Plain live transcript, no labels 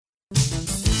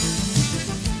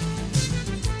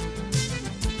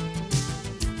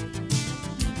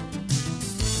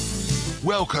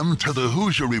Welcome to the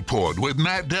Hoosier Report with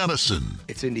Matt Dennison.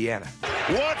 It's Indiana.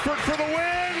 Watford for the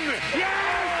win!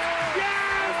 Yes!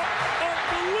 Yes!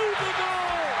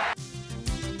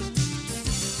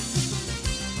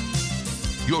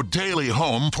 Unbelievable! Your daily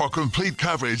home for complete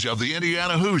coverage of the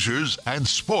Indiana Hoosiers and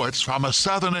sports from a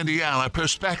Southern Indiana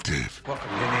perspective. Welcome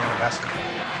to Indiana basketball.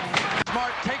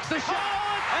 Smart takes the shot,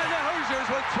 and the Hoosiers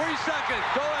with 3 seconds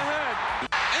go ahead.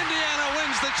 Indiana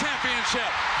wins the championship.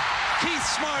 Keith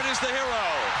Smart is the hero.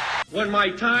 When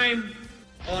my time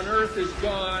on earth is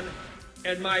gone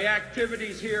and my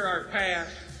activities here are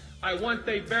past, I want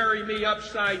they bury me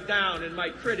upside down and my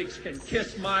critics can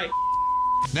kiss my...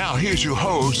 Now here's your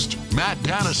host, Matt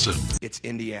Dennison. It's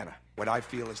Indiana, what I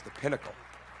feel is the pinnacle,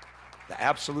 the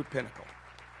absolute pinnacle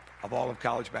of all of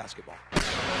college basketball.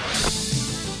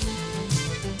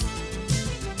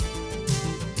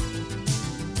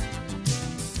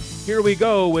 Here we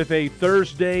go with a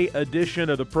Thursday edition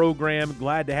of the program.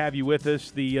 Glad to have you with us.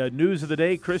 The news of the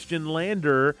day, Christian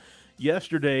Lander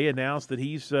yesterday announced that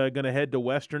he's going to head to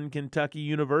Western Kentucky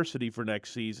University for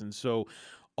next season. So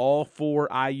all 4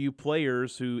 IU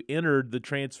players who entered the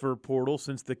transfer portal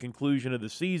since the conclusion of the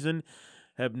season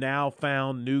have now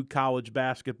found new college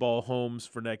basketball homes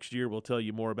for next year. We'll tell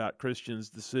you more about Christian's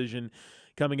decision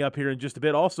coming up here in just a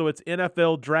bit. Also, it's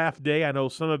NFL Draft Day. I know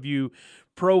some of you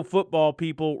pro football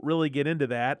people really get into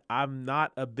that. I'm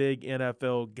not a big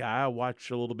NFL guy. I watch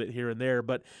a little bit here and there,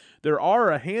 but there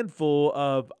are a handful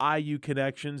of IU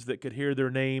connections that could hear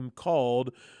their name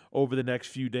called over the next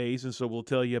few days, and so we'll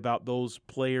tell you about those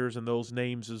players and those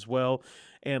names as well,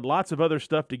 and lots of other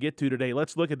stuff to get to today.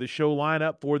 Let's look at the show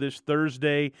lineup for this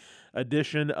Thursday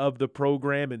edition of the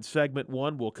program. In segment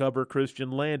 1, we'll cover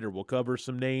Christian Lander. We'll cover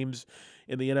some names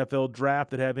in the NFL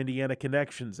draft that have Indiana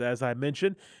connections, as I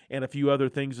mentioned, and a few other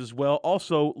things as well.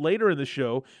 Also, later in the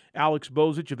show, Alex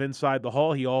Bozich of Inside the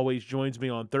Hall, he always joins me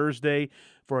on Thursday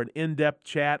for an in-depth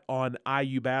chat on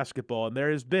IU basketball, and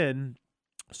there has been,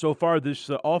 so far this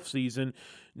offseason,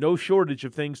 no shortage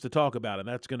of things to talk about, and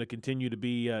that's going to continue to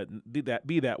be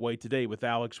that way today with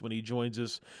Alex when he joins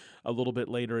us a little bit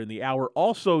later in the hour.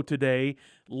 Also today,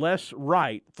 Les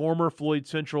Wright, former Floyd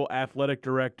Central athletic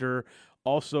director,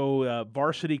 also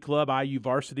varsity club, IU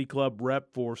varsity club rep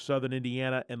for Southern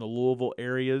Indiana and the Louisville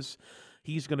areas.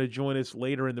 He's going to join us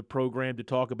later in the program to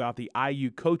talk about the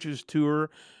IU Coaches Tour,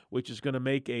 which is going to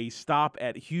make a stop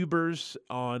at Huber's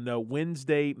on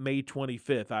Wednesday, May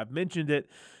 25th. I've mentioned it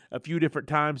a few different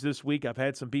times this week. I've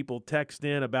had some people text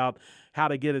in about how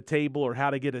to get a table or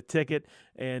how to get a ticket,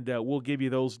 and we'll give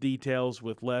you those details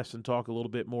with Les and talk a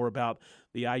little bit more about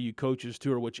the IU Coaches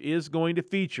Tour, which is going to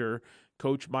feature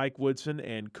Coach Mike Woodson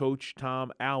and Coach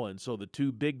Tom Allen. So the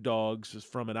two big dogs,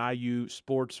 from an IU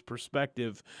sports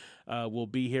perspective, will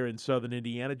be here in Southern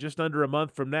Indiana just under a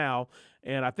month from now.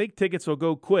 And I think tickets will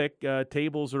go quick.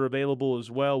 Tables are available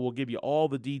as well. We'll give you all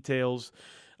the details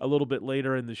a little bit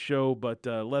later in the show, but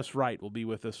Les Wright will be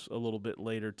with us a little bit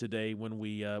later today when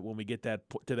we get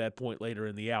to that point later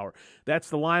in the hour. That's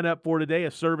the lineup for today,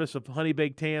 a service of Honey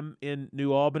Baked Ham in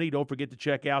New Albany. Don't forget to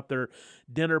check out their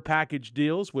dinner package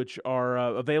deals, which are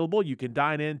available. You can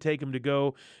dine in, take them to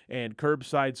go, and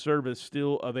curbside service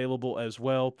still available as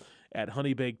well at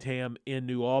Honey Baked Ham in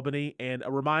New Albany. And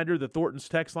a reminder, the Thornton's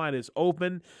text line is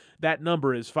open. That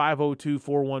number is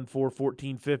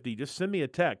 502-414-1450. Just send me a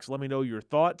text. Let me know your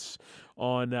thoughts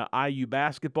on IU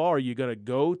basketball. Are you going to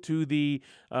go to the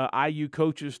IU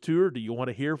Coaches Tour? Do you want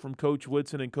to hear from Coach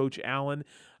Woodson and Coach Allen?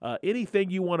 Anything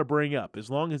you want to bring up, as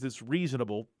long as it's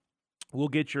reasonable, we'll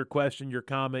get your question, your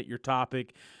comment, your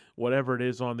topic, whatever it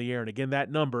is on the air. And again, that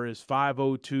number is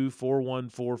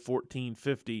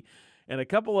 502-414-1450. And a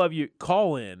couple of you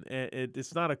call in.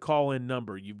 It's not a call-in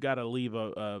number. You've got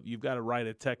to you've got to write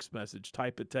a text message,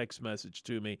 type a text message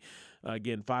to me.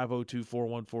 Again,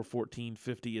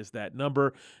 502-414-1450 is that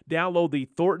number. Download the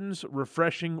Thornton's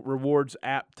Refreshing Rewards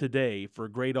app today for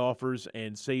great offers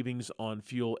and savings on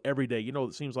fuel every day. You know,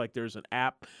 it seems like there's an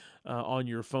app on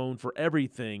your phone for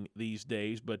everything these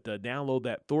days, but download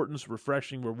that Thornton's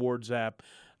Refreshing Rewards app.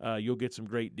 You'll get some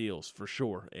great deals for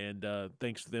sure, and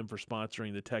thanks to them for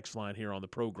sponsoring the text line here on the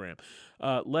program.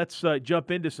 Let's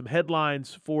jump into some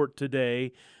headlines for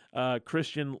today.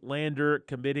 Christian Lander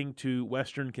committing to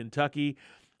Western Kentucky.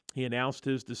 He announced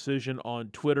his decision on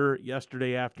Twitter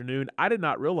yesterday afternoon. I did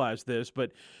not realize this,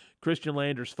 but Christian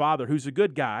Lander's father, who's a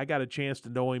good guy, I got a chance to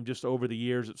know him just over the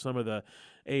years at some of the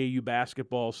AAU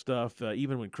basketball stuff,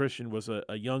 even when Christian was a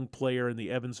young player in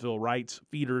the Evansville Rights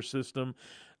feeder system.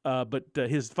 But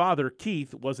his father,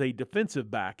 Keith, was a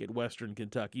defensive back at Western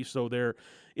Kentucky, so there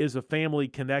is a family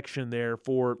connection there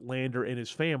for Lander and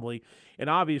his family. And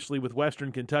obviously, with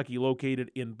Western Kentucky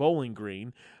located in Bowling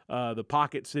Green, the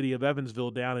pocket city of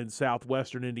Evansville down in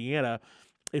southwestern Indiana,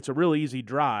 it's a real easy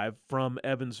drive from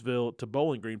Evansville to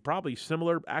Bowling Green. Probably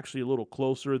similar, actually a little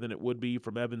closer than it would be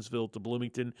from Evansville to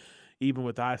Bloomington, even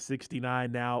with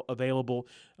I-69 now available.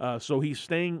 So he's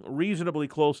staying reasonably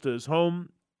close to his home.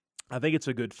 I think it's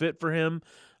a good fit for him.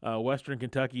 Western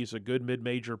Kentucky is a good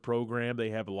mid-major program. They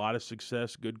have a lot of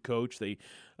success, good coach. They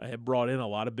have brought in a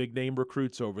lot of big-name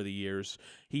recruits over the years.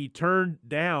 He turned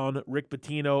down Rick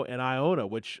Pitino and Iona,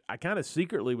 which I kind of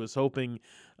secretly was hoping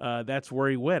that's where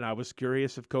he went. I was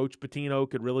curious if Coach Pitino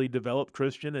could really develop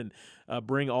Christian and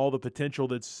bring all the potential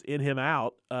that's in him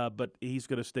out, but he's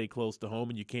going to stay close to home,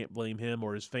 and you can't blame him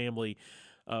or his family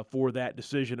for that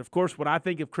decision. Of course, when I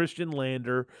think of Christian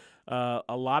Lander,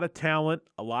 a lot of talent,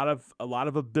 a lot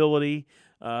of ability.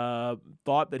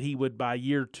 Thought that he would by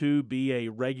year 2 be a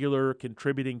regular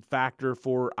contributing factor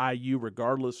for IU,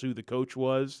 regardless who the coach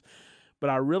was. But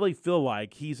I really feel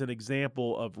like he's an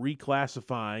example of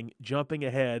reclassifying, jumping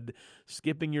ahead,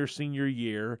 skipping your senior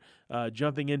year,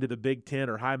 jumping into the Big Ten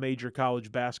or high major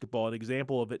college basketball, an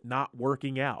example of it not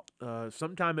working out.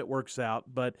 Sometime it works out,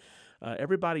 but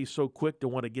everybody's so quick to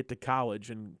want to get to college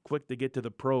and quick to get to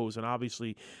the pros, and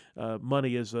obviously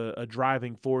money is a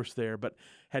driving force there. But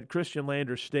had Christian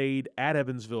Lander stayed at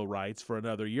Evansville Rights for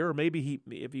another year, or maybe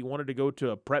if he wanted to go to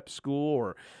a prep school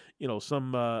or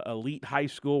some elite high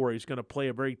school where he's going to play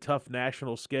a very tough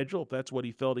national schedule, if that's what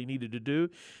he felt he needed to do,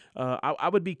 I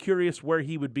would be curious where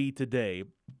he would be today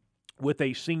with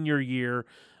a senior year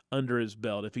under his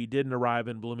belt if he didn't arrive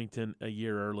in Bloomington a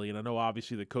year early. And I know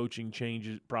obviously the coaching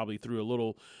changes probably threw a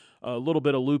little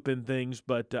bit of loop in things,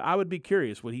 but I would be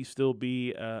curious, would he still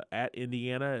be at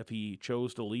Indiana? If he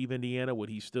chose to leave Indiana, would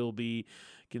he still be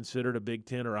considered a Big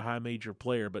Ten or a high major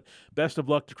player? But best of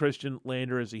luck to Christian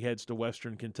Lander as he heads to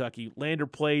Western Kentucky. Lander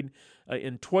played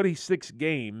in 26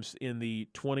 games in the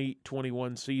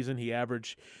 2021 season. He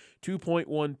averaged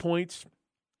 2.1 points,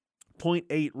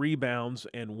 0.8 rebounds,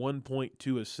 and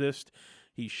 1.2 assists.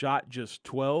 He shot just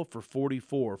 12 for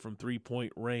 44 from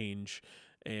three-point range.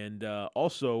 And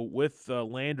also with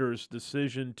Lander's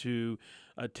decision to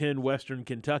attend Western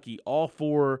Kentucky, all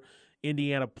 4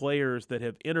 Indiana players that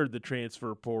have entered the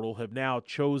transfer portal have now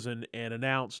chosen and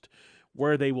announced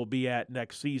where they will be at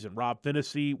next season. Rob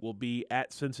Finney will be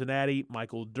at Cincinnati.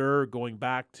 Michael Durr going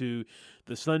back to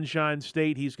the Sunshine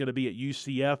State. He's going to be at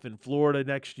UCF in Florida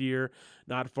next year,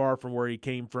 not far from where he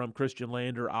came from. Christian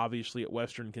Lander, obviously, at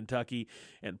Western Kentucky.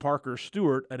 And Parker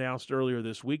Stewart announced earlier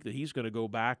this week that he's going to go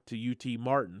back to UT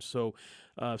Martin. So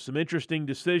some interesting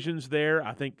decisions there.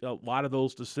 I think a lot of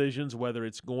those decisions, whether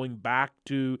it's going back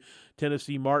to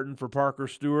Tennessee Martin for Parker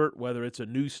Stewart, whether it's a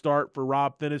new start for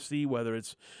Rob Finney, whether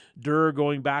it's Durr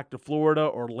going back to Florida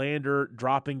or Lander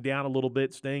dropping down a little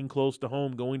bit, staying close to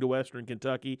home, going to Western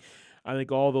Kentucky, I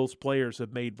think all those players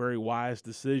have made very wise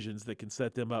decisions that can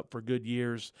set them up for good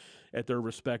years at their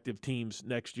respective teams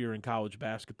next year in college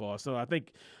basketball. So I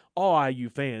think all IU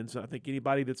fans, I think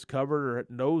anybody that's covered or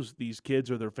knows these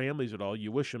kids or their families at all,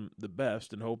 you wish them the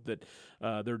best and hope that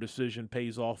their decision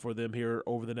pays off for them here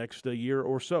over the next year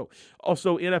or so.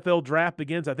 Also, NFL draft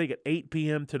begins, I think, at 8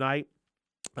 p.m. tonight.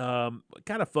 Kind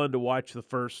of fun to watch the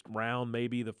first round,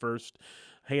 maybe the first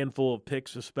handful of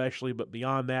picks especially, but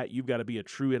beyond that, you've got to be a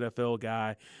true NFL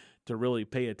guy to really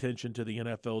pay attention to the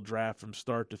NFL draft from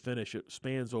start to finish. It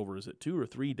spans over, is it 2 or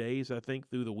 3 days, I think,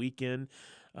 through the weekend,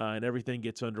 and everything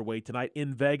gets underway tonight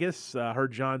in Vegas. I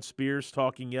heard John Spears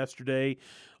talking yesterday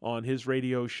on his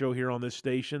radio show here on this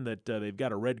station that they've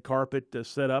got a red carpet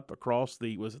set up across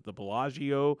the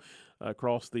Bellagio,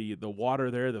 across the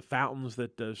water there, the fountains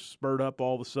that spurred up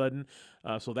all of a sudden.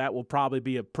 So that will probably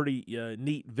be a pretty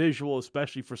neat visual,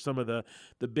 especially for some of the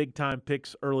big-time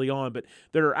picks early on. But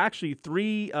there are actually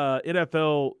 3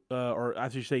 NFL, or I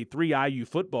should say 3 IU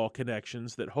football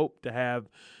connections that hope to have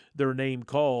their name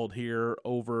called here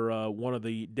over one of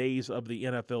the days of the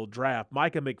NFL draft.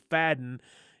 Micah McFadden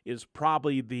is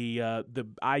probably the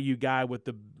IU guy with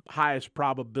the highest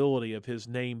probability of his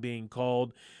name being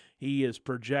called. He is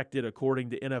projected, according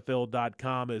to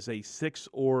NFL.com, as a 6th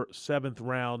or 7th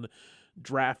round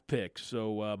draft pick.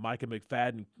 So Micah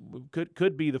McFadden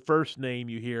could be the first name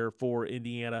you hear for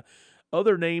Indiana.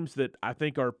 Other names that I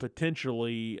think are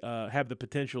potentially have the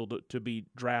potential to be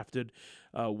drafted: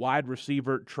 wide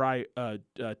receiver Ty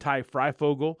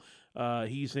Freifogel.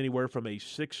 He's anywhere from a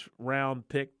 6th round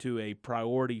pick to a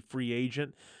priority free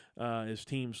agent as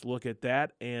teams look at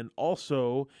that. And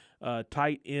also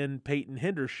tight end Peyton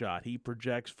Hendershot. He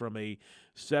projects from a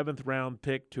 7th-round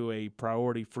pick to a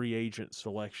priority free agent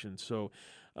selection. So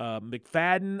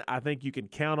McFadden, I think you can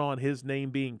count on his name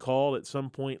being called at some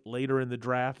point later in the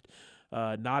draft.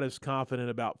 Not as confident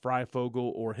about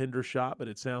Freifogel or Hendershot, but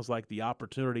it sounds like the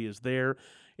opportunity is there.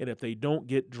 And if they don't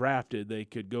get drafted, they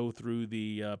could go through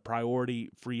the priority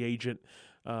free agent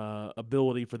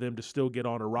ability for them to still get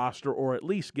on a roster or at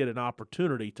least get an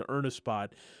opportunity to earn a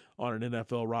spot on an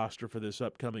NFL roster for this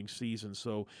upcoming season.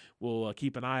 So we'll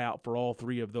keep an eye out for all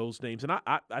three of those names. And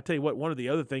I tell you what, one of the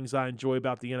other things I enjoy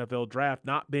about the NFL draft,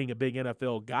 not being a big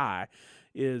NFL guy,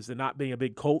 is and not being a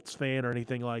big Colts fan or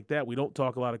anything like that. We don't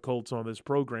talk a lot of Colts on this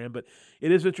program, but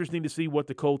it is interesting to see what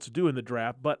the Colts do in the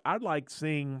draft. But I like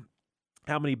seeing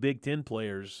how many Big Ten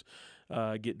players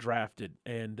get drafted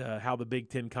and how the Big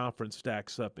Ten Conference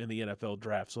stacks up in the NFL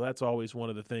draft. So that's always one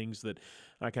of the things that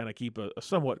I kind of keep a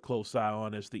somewhat close eye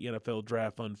on as the NFL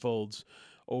draft unfolds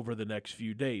over the next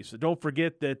few days. So don't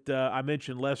forget that I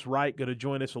mentioned Les Wright going to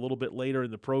join us a little bit later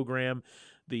in the program.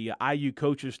 The IU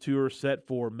Coaches Tour set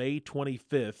for May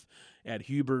 25th at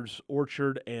Huber's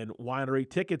Orchard and Winery.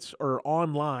 Tickets are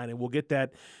online, and we'll get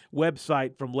that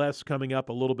website from Les coming up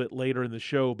a little bit later in the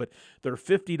show. But they're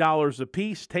 $50 a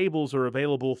piece. Tables are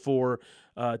available for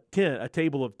a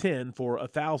table of 10 for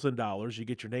 $1,000. You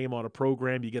get your name on a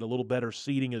program. You get a little better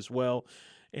seating as well.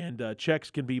 And checks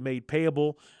can be made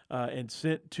payable and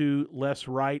sent to Les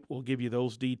Wright. We'll give you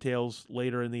those details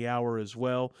later in the hour as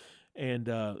well. And,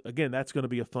 again, that's going to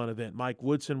be a fun event. Mike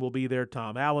Woodson will be there.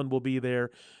 Tom Allen will be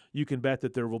there. You can bet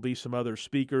that there will be some other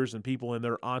speakers and people in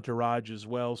their entourage as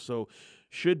well. So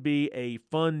should be a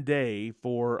fun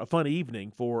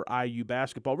evening for IU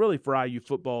basketball, really for IU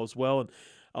football as well. And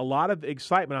a lot of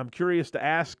excitement. I'm curious to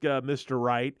ask Mr.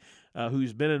 Wright,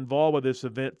 who's been involved with this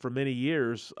event for many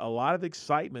years, a lot of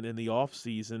excitement in the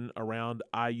offseason around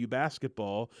IU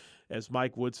basketball as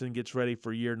Mike Woodson gets ready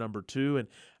for year number 2. And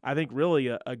I think really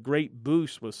a great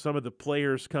boost with some of the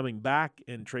players coming back.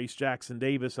 And Trace Jackson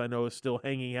Davis, I know, is still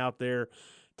hanging out there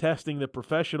testing the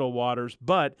professional waters.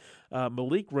 But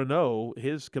Malik Renaud,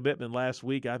 his commitment last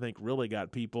week, I think really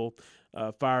got people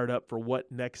fired up for what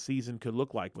next season could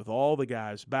look like with all the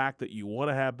guys back that you want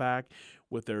to have back.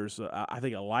 There's, I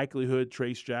think, a likelihood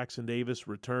Trace Jackson Davis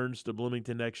returns to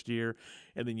Bloomington next year.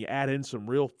 And then you add in some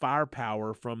real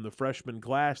firepower from the freshman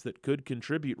class that could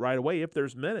contribute right away if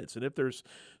there's minutes and if there's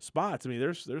spots. I mean,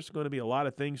 there's going to be a lot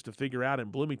of things to figure out in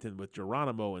Bloomington with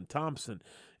Geronimo and Thompson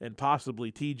and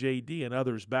possibly TJD and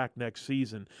others back next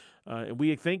season. And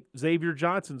we think Xavier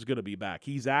Johnson's going to be back.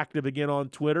 He's active again on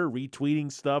Twitter,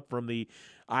 retweeting stuff from the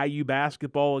IU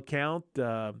basketball account.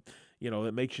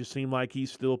 It makes you seem like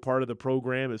he's still part of the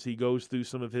program as he goes through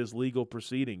some of his legal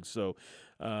proceedings. So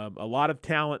a lot of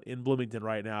talent in Bloomington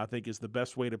right now, I think, is the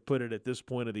best way to put it at this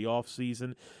point of the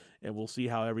offseason, and we'll see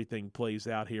how everything plays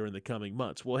out here in the coming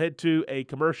months. We'll head to a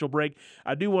commercial break.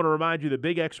 I do want to remind you the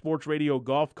Big X Sports Radio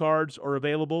golf cards are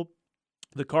available.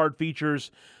 The card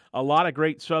features a lot of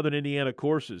great Southern Indiana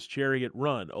courses: Chariot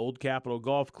Run, Old Capitol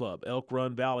Golf Club, Elk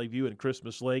Run, Valley View, and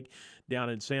Christmas Lake down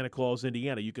in Santa Claus,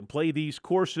 Indiana. You can play these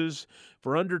courses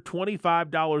for under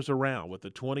 $25 a round with the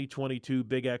 2022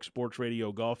 Big X Sports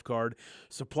Radio golf card.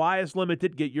 Supply is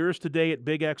limited. Get yours today at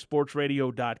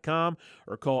bigxsportsradio.com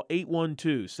or call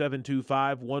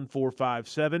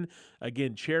 812-725-1457.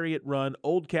 Again, Chariot Run,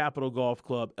 Old Capitol Golf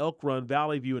Club, Elk Run,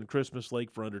 Valley View, and Christmas Lake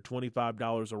for under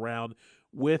 $25 a round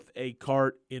with a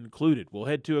cart included. We'll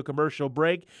head to a commercial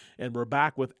break, and we're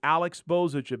back with Alex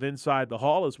Bozich of Inside the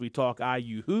Hall as we talk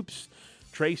IU hoops,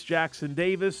 Trace Jackson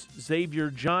Davis, Xavier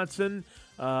Johnson,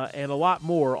 and a lot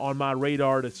more on my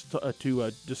radar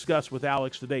to discuss with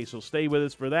Alex today. So stay with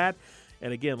us for that.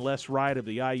 And again, Les Wright of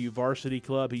the IU Varsity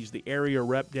Club, he's the area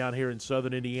rep down here in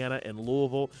Southern Indiana and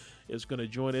Louisville, is going to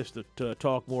join us to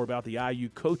talk more about the IU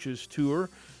Coaches Tour,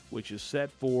 which is set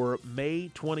for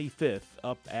May 25th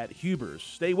up at Huber's.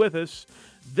 Stay with us.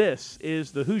 This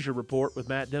is the Hoosier Report with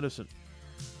Matt Dennison.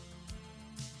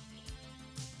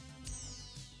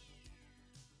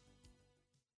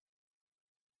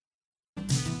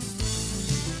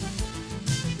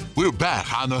 We're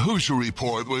back on the Hoosier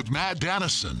Report with Matt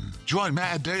Dennison. Join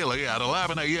Matt daily at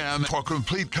 11 a.m. for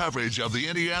complete coverage of the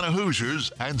Indiana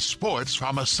Hoosiers and sports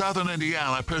from a Southern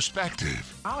Indiana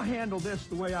perspective. I'll handle this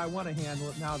the way I want to handle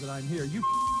it now that I'm here. You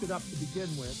it up to begin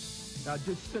with. Now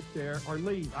just sit there or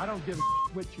leave. I don't give a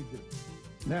what you do.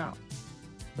 Now,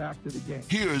 back to the game.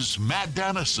 Here's Matt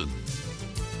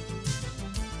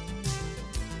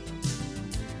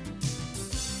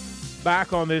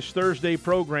Back on this Thursday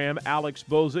program, Alex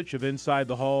Bozich of Inside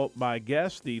the Hall, my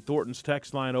guest. The Thornton's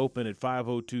text line open at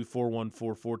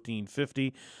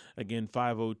 502-414-1450. Again,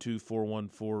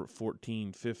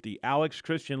 502-414-1450. Alex,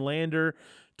 Christian Lander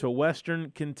to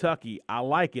Western Kentucky. I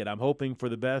like it. I'm hoping for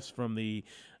the best from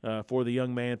for the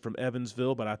young man from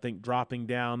Evansville, but I think dropping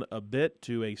down a bit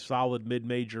to a solid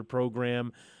mid-major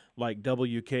program like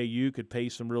WKU could pay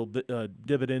some real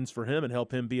dividends for him and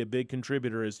help him be a big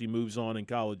contributor as he moves on in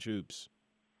college hoops.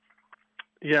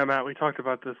 Yeah, Matt, we talked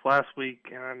about this last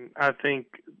week, and I think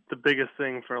the biggest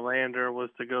thing for Lander was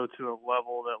to go to a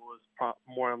level that was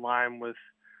more in line with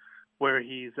where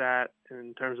he's at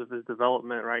in terms of his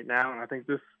development right now, and I think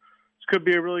this could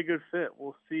be a really good fit.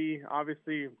 We'll see.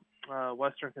 Obviously,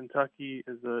 Western Kentucky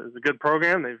is a good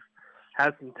program. They've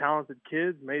had some talented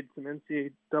kids, made some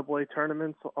NCAA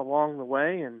tournaments along the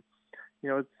way, and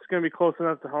it's going to be close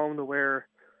enough to home to where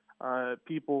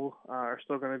people are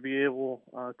still going to be able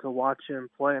to watch him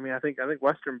play. I mean, I think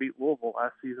Western beat Louisville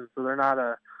last season, so they're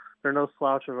no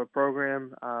slouch of a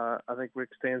program. I think Rick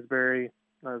Stansbury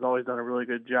has always done a really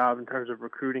good job in terms of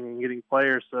recruiting and getting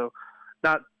players, so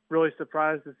not really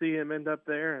surprised to see him end up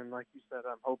there. And like you said,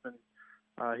 I'm hoping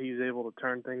he's able to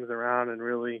turn things around and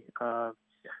really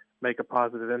make a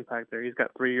positive impact there. He's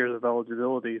got 3 years of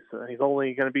eligibility, so he's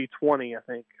only going to be 20, I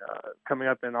think, coming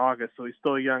up in August. So he's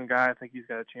still a young guy. I think he's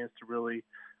got a chance to really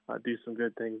do some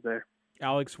good things there.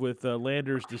 Alex, with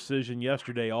Lander's decision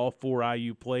yesterday, all 4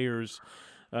 IU players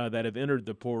that have entered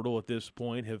the portal at this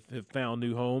point have found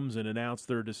new homes and announced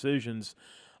their decisions.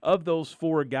 Of those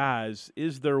 4 guys,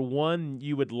 is there one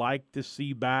you would like to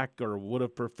see back or would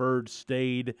have preferred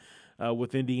stayed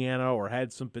with Indiana, or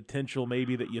had some potential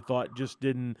maybe that you thought just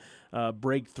didn't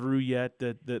break through yet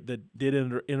that did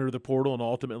enter the portal and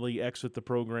ultimately exit the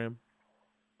program?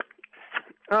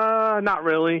 Not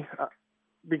really,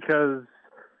 because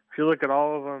if you look at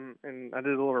all of them, and I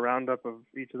did a little roundup of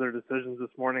each of their decisions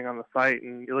this morning on the site,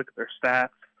 and you look at their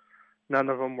stats, none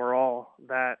of them were all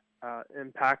that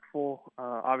impactful.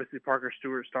 Obviously, Parker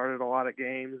Stewart started a lot of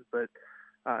games, but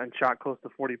and shot close to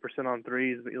 40% on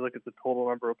threes. But you look at the total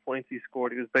number of points he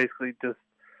scored, he was basically just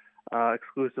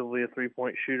exclusively a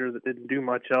three-point shooter that didn't do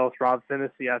much else. Rob Finney,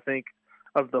 I think,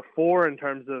 of the 4 in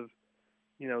terms of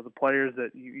the players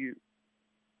that you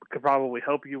could probably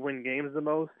help you win games the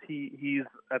most, he's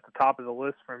at the top of the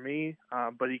list for me.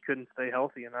 But he couldn't stay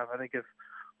healthy enough. I think if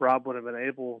Rob would have been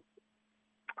able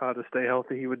to stay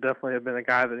healthy, he would definitely have been a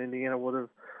guy that Indiana would have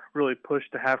really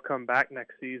pushed to have come back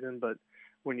next season. But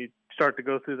when you start to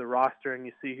go through the roster and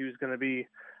you see who's going to be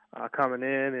coming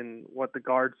in and what the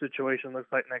guard situation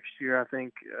looks like next year, I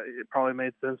think it probably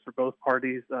made sense for both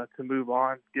parties to move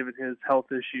on, given his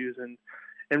health issues and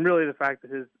really the fact that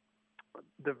his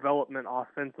development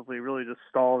offensively really just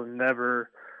stalled and never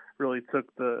really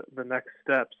took the next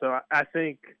step. So I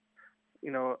think,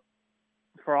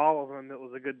 for all of them, it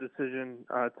was a good decision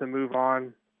to move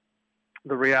on.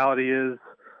 The reality is,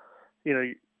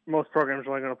 most programs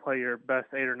are only going to play your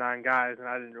best 8 or 9 guys, and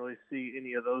I didn't really see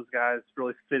any of those guys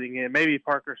really fitting in. Maybe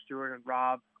Parker Stewart and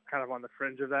Rob kind of on the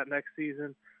fringe of that next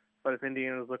season, but if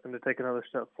Indiana is looking to take another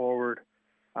step forward,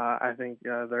 I think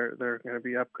they're going to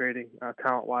be upgrading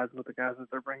talent-wise with the guys that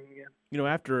they're bringing in.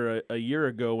 After a year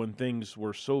ago when things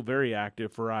were so very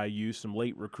active for IU, some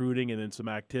late recruiting and then some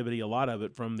activity, a lot of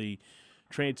it from the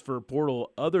transfer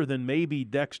portal, other than maybe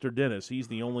Dexter Dennis, he's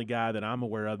the only guy that I'm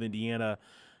aware of Indiana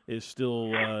is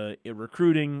still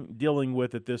recruiting, dealing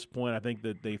with at this point. I think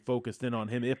that they focused in on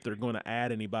him if they're going to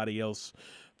add anybody else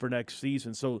for next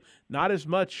season. So not as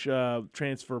much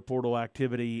transfer portal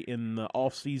activity in the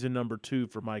off-season number 2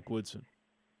 for Mike Woodson.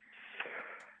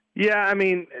 Yeah, I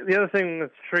mean, the other thing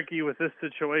that's tricky with this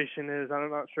situation is, I'm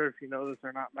not sure if you know this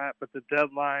or not, Matt, but the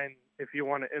deadline, if you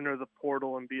want to enter the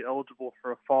portal and be eligible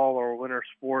for a fall or winter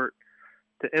sport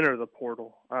to enter the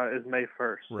portal, is May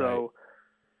 1st. Right. So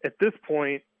at this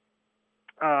point,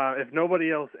 if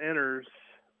nobody else enters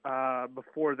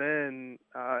before then,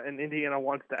 and Indiana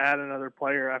wants to add another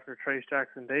player after Trace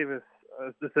Jackson Davis'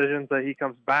 decision that he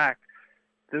comes back,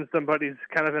 then somebody's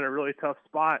kind of in a really tough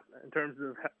spot in terms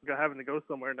of having to go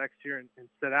somewhere next year and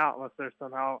sit out unless they're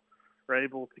somehow are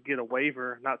able to get a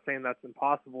waiver. Not saying that's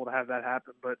impossible to have that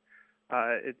happen, but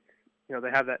it's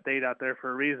they have that date out there for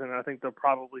a reason. And I think they'll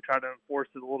probably try to enforce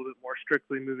it a little bit more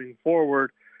strictly moving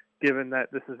forward, given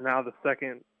that this is now the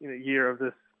second year of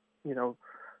this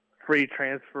free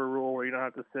transfer rule where you don't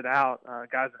have to sit out.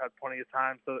 Guys have had plenty of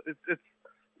time, so it's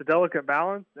a delicate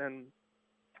balance. And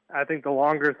I think the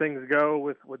longer things go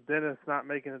with Dennis not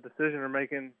making a decision or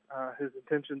making his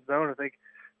intentions known, I think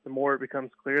the more it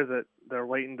becomes clear that they're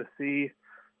waiting to see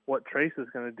what Trace is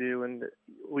going to do. And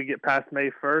we get past May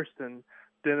 1st and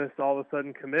Dennis all of a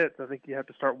sudden commits. I think you have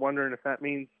to start wondering if that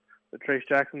means that Trace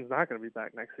Jackson's not going to be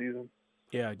back next season.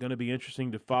 Yeah, going to be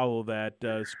interesting to follow that.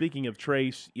 Speaking of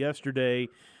Trace, yesterday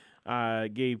I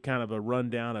gave kind of a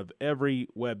rundown of every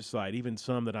website, even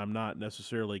some that I'm not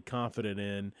necessarily confident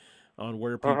in, on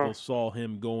where people saw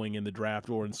him going in the draft,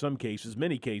 or in some cases,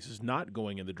 many cases, not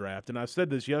going in the draft. And I said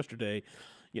this yesterday,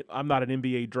 I'm not an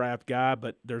NBA draft guy,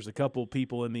 but there's a couple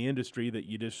people in the industry that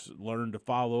you just learn to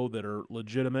follow that are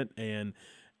legitimate and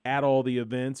at all the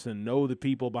events and know the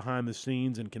people behind the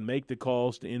scenes and can make the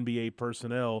calls to NBA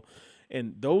personnel.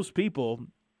 And those people,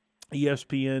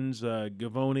 ESPN's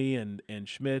Gavoni and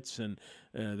Schmitz, and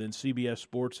then CBS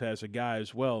Sports has a guy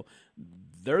as well.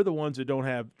 They're the ones that don't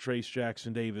have Trace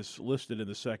Jackson Davis listed in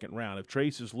the second round. If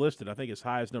Trace is listed, I think as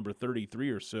high as number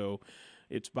 33 or so,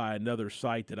 it's by another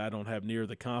site that I don't have near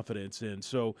the confidence in.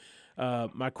 So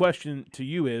my question to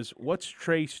you is, what's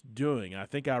Trace doing? I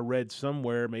think I read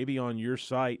somewhere, maybe on your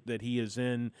site, that he is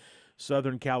in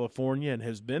Southern California and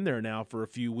has been there now for a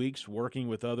few weeks working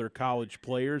with other college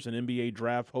players and NBA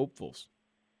draft hopefuls.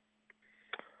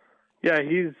 Yeah,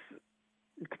 he's,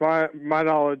 to my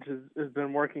knowledge, has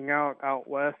been working out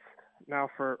west now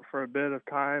for a bit of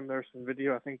time. There's some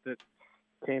video, I think, that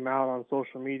came out on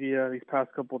social media these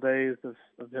past couple of days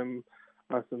of him,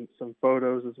 some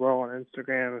photos as well on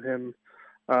Instagram of him.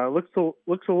 Looks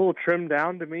a little trimmed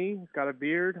down to me. He's got a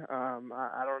beard.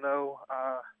 I don't know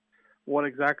what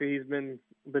exactly he's been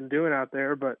doing out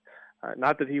there, but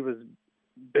not that he was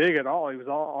big at all. He was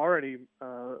already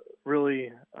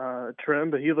really trim,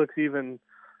 but he looks even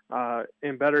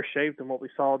in better shape than what we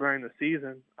saw during the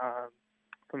season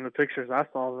from the pictures I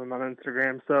saw of him on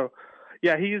Instagram. So,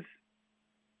 yeah, he's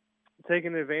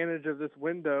taking advantage of this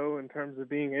window in terms of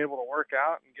being able to work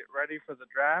out and get ready for the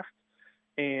draft.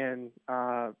 And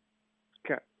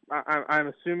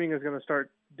I'm assuming is going to start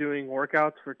doing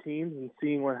workouts for teams and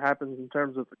seeing what happens in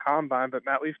terms of the combine. But,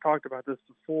 Matt, we've talked about this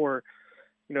before.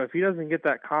 If he doesn't get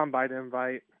that combine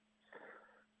invite,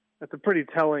 that's a pretty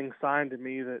telling sign to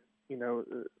me that,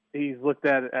 he's looked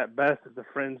at best as a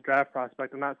fringe draft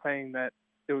prospect. I'm not saying that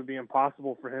it would be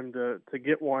impossible for him to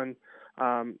get one.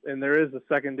 And there is a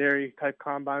secondary type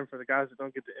combine for the guys that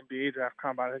don't get the NBA draft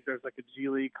combine. I think there's like a G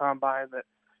League combine that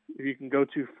if you can go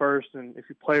to first, and if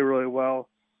you play really well.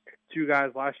 Two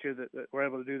guys last year that were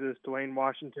able to do this, Dwayne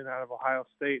Washington out of Ohio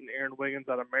State and Aaron Wiggins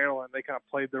out of Maryland, they kind of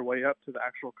played their way up to the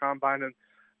actual combine, and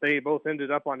they both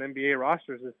ended up on NBA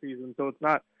rosters this season. So it's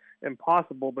not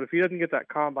impossible, but if he doesn't get that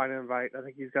combine invite, I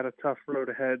think he's got a tough road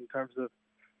ahead in terms of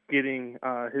getting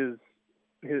his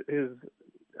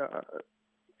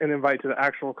an invite to the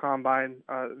actual combine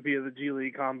via the G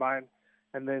League combine,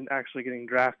 and then actually getting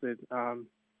drafted.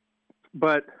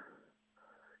 But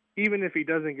even if he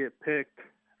doesn't get picked,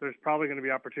 there's probably going to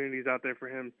be opportunities out there for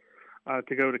him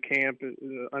to go to camp,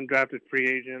 undrafted free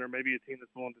agent, or maybe a team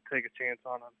that's willing to take a chance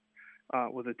on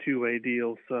him with a two-way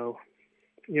deal. So,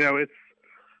 it's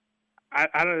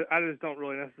I just don't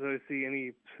really necessarily see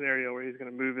any scenario where he's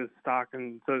going to move his stock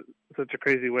in such a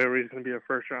crazy way where he's going to be a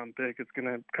first-round pick. It's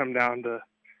going to come down to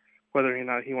whether or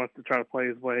not he wants to try to play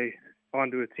his way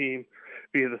onto a team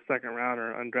via the second round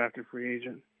or undrafted free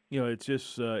agent. It's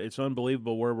just it's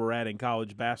unbelievable where we're at in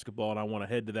college basketball, and I want to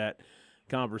head to that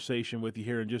conversation with you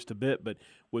here in just a bit. But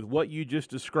with what you just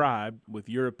described, with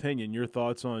your opinion, your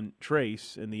thoughts on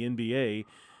Trace and the NBA,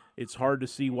 it's hard to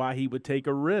see why he would take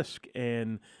a risk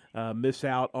and miss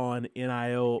out on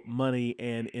NIL money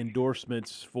and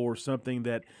endorsements for something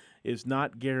that is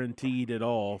not guaranteed at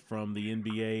all from the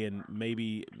NBA, and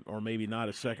maybe not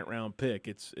a second-round pick.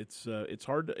 It's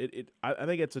hard to I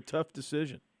think it's a tough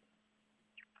decision.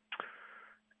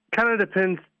 Kind of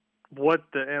depends what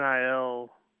the NIL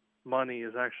money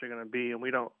is actually going to be, and we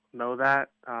don't know that.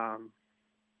 I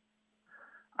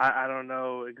don't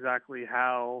know exactly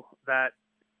how that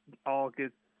all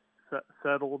gets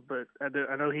settled, but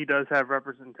I know he does have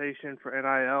representation for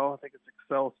NIL. I think it's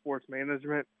Excel Sports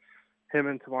Management. Him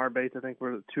and Tamar Bates, I think,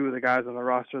 were two of the guys on the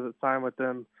roster that signed with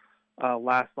them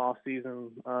last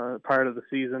offseason, prior to the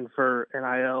season, for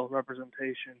NIL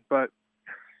representation. But,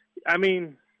 I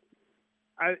mean,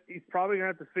 he's probably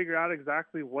going to have to figure out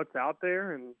exactly what's out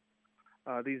there, and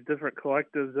these different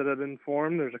collectives that have been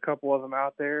formed. There's a couple of them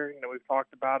out there. We've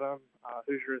talked about them.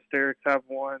 Hoosier Hysterics have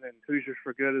one, and Hoosiers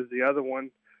for Good is the other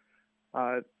one.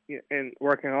 And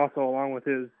working also along with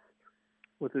his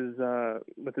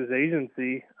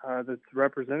agency that's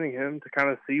representing him to kind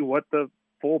of see what the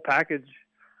full package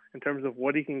in terms of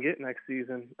what he can get next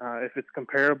season. If it's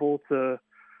comparable to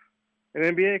an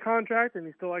NBA contract and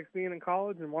he still likes being in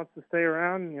college and wants to stay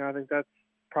around, I think that's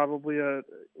probably a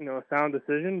sound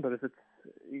decision. But if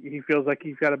he feels like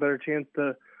he's got a better chance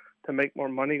to make more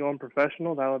money going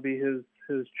professional, that'll be his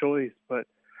choice. But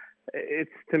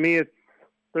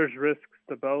there's risks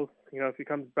to both. If he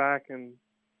comes back and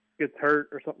gets hurt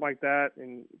or something like that,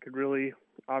 and could really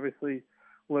obviously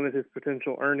limit his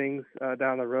potential earnings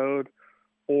down the road,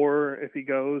 or if he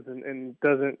goes and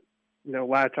doesn't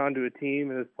latch onto a team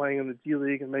and is playing in the G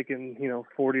League and making $40,000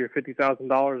 or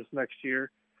 $50,000 next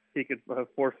year, he could have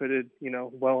forfeited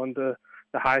well into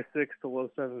the high 6 to low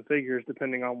 7 figures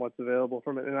depending on what's available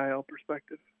from an NIL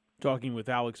perspective. Talking with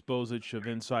Alex Bozich of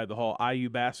Inside the Hall, IU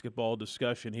basketball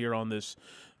discussion here on this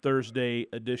Thursday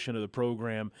edition of the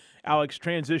program. Alex,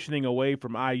 transitioning away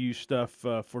from IU stuff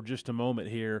for just a moment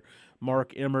here,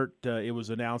 Mark Emmert, it was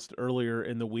announced earlier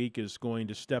in the week, is going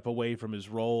to step away from his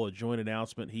role, a joint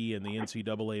announcement he and the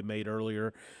NCAA made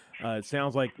earlier. It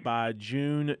sounds like by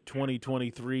June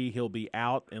 2023 he'll be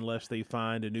out unless they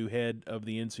find a new head of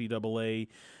the NCAA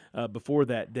before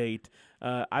that date.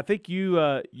 I think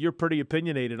you're pretty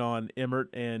opinionated on Emmert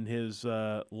and his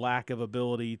lack of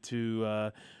ability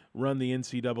to run the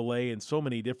NCAA and so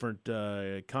many different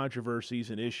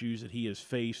controversies and issues that he has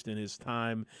faced in his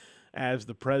time as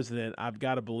the president. I've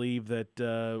got to believe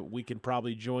that we can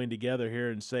probably join together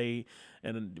here and say,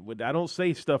 and I don't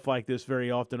say stuff like this very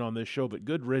often on this show, but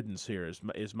good riddance here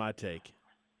is my take.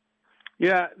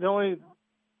 Yeah, the only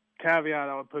caveat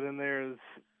I would put in there is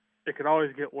it could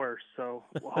always get worse. So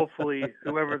hopefully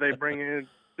whoever they bring in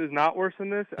is not worse than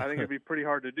this. I think it'd be pretty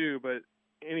hard to do, but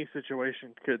any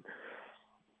situation could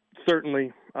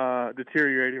certainly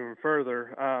deteriorate even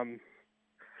further.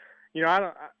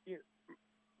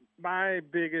 My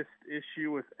biggest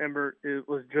issue with Emmert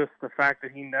was just the fact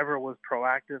that he never was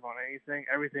proactive on anything.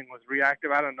 Everything was reactive.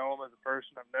 I don't know him as a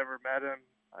person. I've never met him.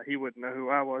 He wouldn't know who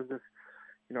I was if,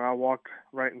 I walked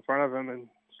right in front of him and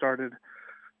started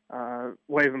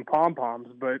waving pom-poms.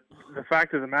 But the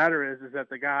fact of the matter is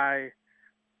that the guy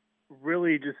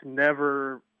really just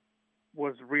never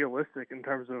was realistic in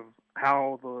terms of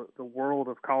how the world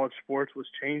of college sports was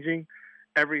changing.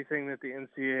 Everything that the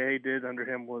NCAA did under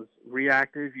him was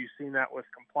reactive. You've seen that with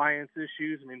compliance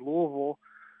issues. I mean, Louisville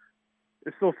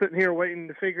is still sitting here waiting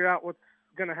to figure out what's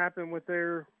going to happen with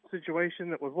their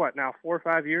situation that was, 4 or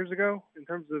 5 years ago in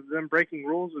terms of them breaking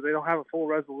rules, but they don't have a full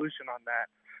resolution on that.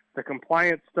 The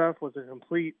compliance stuff was a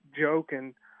complete joke,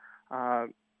 and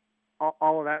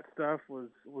all of that stuff was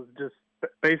just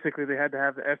basically they had to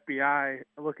have the FBI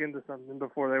look into something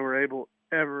before they were able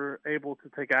to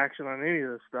take action on any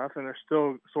of this stuff, and they're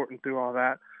still sorting through all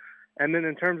that. And then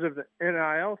in terms of the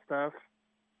NIL stuff,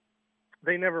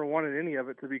 they never wanted any of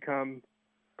it to become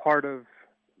part of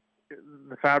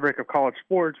the fabric of college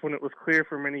sports when it was clear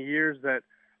for many years that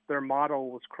their model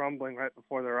was crumbling right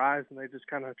before their eyes, and they just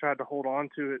kind of tried to hold on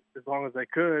to it as long as they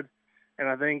could. And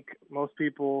I think most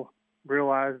people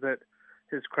realized that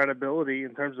his credibility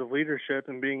in terms of leadership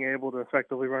and being able to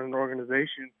effectively run an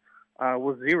organization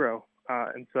was zero.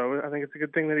 And so I think it's a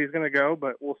good thing that he's going to go,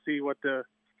 but we'll see what the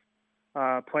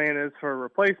plan is for a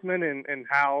replacement and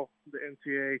how the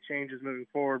NCAA changes moving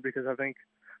forward, because I think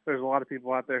there's a lot of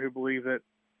people out there who believe that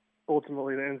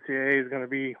ultimately the NCAA is going to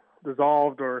be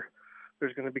dissolved, or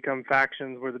there's going to become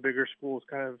factions where the bigger schools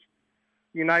kind of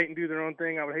unite and do their own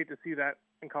thing. I would hate to see that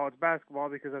in college basketball,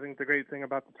 because I think the great thing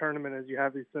about the tournament is you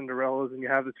have these Cinderellas and you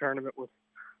have the tournament with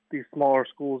these smaller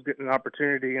schools getting an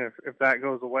opportunity. And if that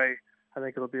goes away, I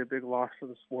think it'll be a big loss for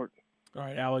the sport. All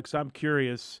right, Alex, I'm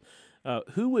curious,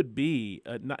 who would be,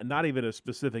 not even a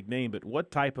specific name, but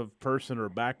what type of person or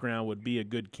background would be a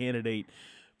good candidate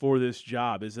for this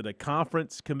job? Is it a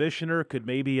conference commissioner? Could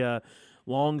maybe a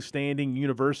long-standing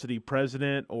university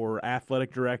president or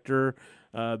athletic director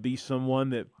be someone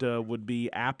that would be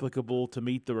applicable to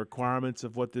meet the requirements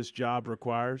of what this job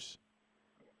requires?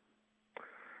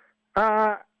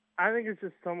 I think it's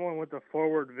just someone with a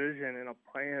forward vision and a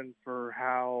plan for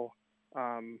how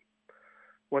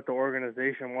what the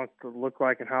organization wants to look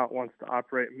like and how it wants to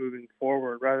operate moving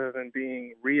forward, rather than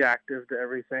being reactive to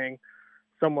everything.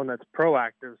 Someone that's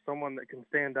proactive, someone that can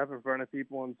stand up in front of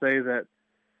people and say that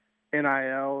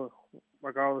NIL,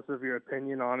 regardless of your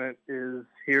opinion on it, is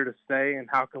here to stay, and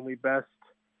how can we best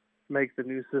make the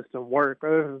new system work,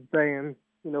 rather than saying,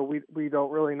 we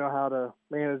don't really know how to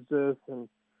manage this and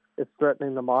it's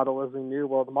threatening the model as we knew.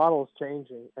 Well, the model is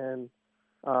changing, and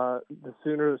the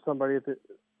sooner somebody at the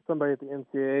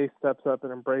NCAA steps up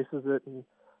and embraces it and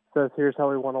says, here's how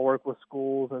we want to work with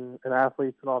schools and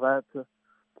athletes and all that to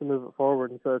move it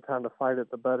forward instead of trying to fight it,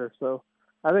 the better. So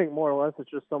I think more or less it's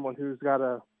just someone who's got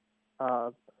a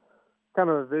kind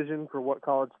of a vision for what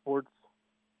college sports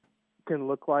can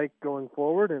look like going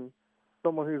forward, and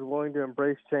someone who's willing to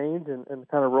embrace change and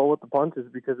kind of roll with the punches,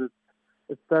 because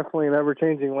it's definitely an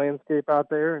ever-changing landscape out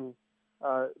there, and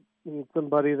you need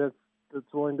somebody that's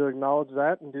willing to acknowledge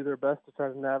that and do their best to try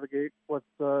to navigate what's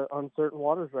uncertain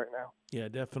waters right now. Yeah,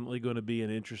 definitely going to be an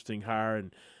interesting hire.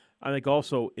 And I think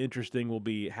also interesting will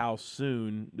be how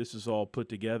soon this is all put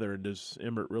together, and does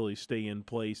Emmert really stay in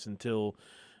place until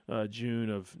June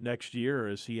of next year, or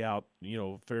is he out,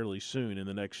 fairly soon in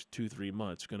the next 2-3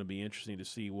 months? Going to be interesting to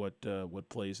see what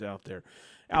plays out there.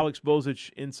 Alex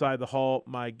Bozich, Inside the Hall,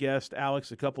 my guest.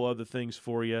 Alex, a couple other things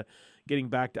for you. Getting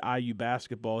back to IU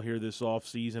basketball here this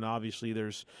offseason, obviously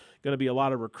there's going to be a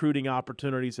lot of recruiting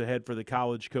opportunities ahead for the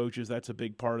college coaches. That's a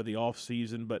big part of the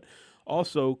offseason. But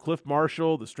also Cliff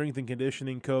Marshall, the strength and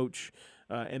conditioning coach,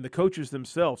 and the coaches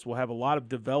themselves will have a lot of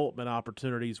development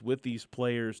opportunities with these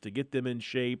players to get them in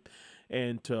shape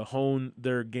and to hone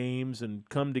their games and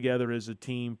come together as a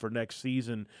team for next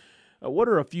season. What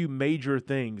are a few major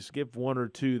things, give one or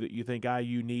two, that you think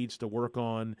IU needs to work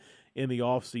on in the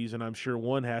offseason? I'm sure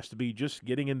one has to be just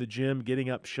getting in the gym, getting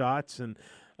up shots, and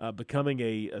becoming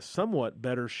a somewhat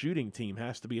better shooting team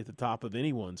has to be at the top of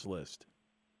anyone's list.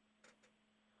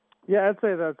 Yeah, I'd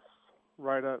say that's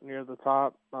right up near the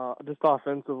top, just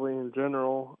offensively in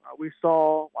general. We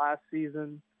saw last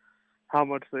season how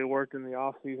much they worked in the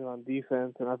offseason on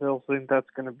defense, and I still think that's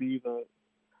going to be the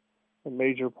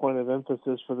major point of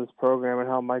emphasis for this program and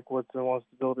how Mike Woodson wants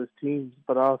to build his teams.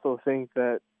 But I also think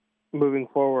that moving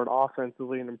forward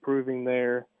offensively and improving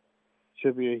there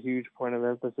should be a huge point of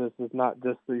emphasis. It's not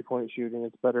just three-point shooting.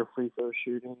 It's better free throw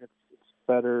shooting. It's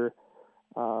better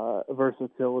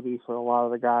versatility for a lot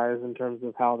of the guys in terms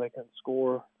of how they can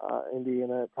score.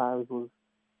 Indiana at times was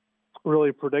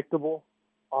really predictable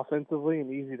offensively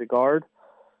and easy to guard,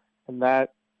 and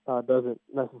that doesn't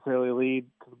necessarily lead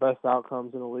to the best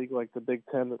outcomes in a league like the Big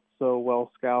Ten that's so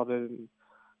well scouted and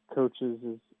coaches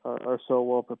are so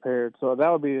well prepared. So that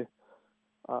would be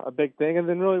a big thing. And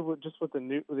then really just with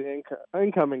the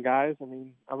incoming guys, I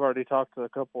mean, I've already talked to a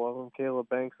couple of them. Caleb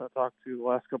Banks I talked to the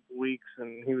last couple of weeks,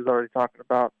 and he was already talking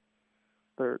about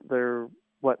they're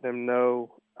letting him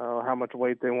know how much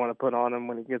weight they want to put on him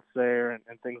when he gets there and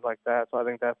things like that. So I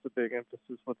think that's the big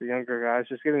emphasis with the younger guys,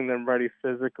 just getting them ready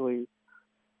physically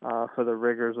for the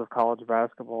rigors of college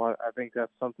basketball. I think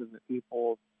that's something that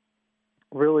people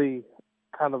really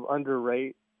kind of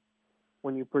underrate.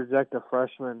 When you project a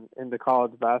freshman into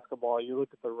college basketball, you look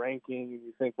at the ranking and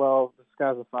you think, well, this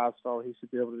guy's a 5-star, he should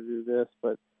be able to do this.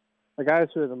 But the guys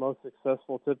who are the most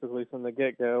successful typically from the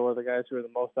get-go are the guys who are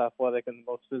the most athletic and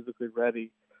the most physically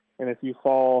ready. And if you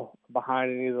fall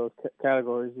behind any of those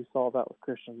categories, you saw that with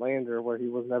Christian Lander, where he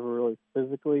was never really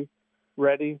physically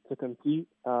ready to compete.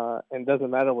 And it doesn't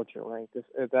matter what you're ranked.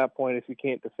 At that point, if you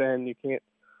can't defend, you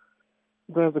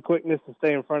don't have the quickness to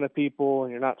stay in front of people,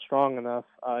 and you're not strong enough,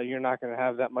 you're not going to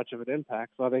have that much of an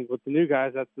impact. So I think with the new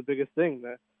guys, that's the biggest thing.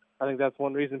 I think that's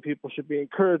one reason people should be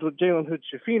encouraged with Jalen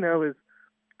Hood-Schifino is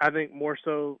I think more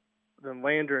so than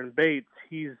Lander and Bates,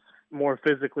 he's more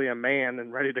physically a man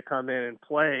and ready to come in and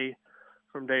play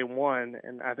from day one.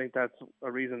 And I think that's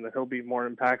a reason that he'll be more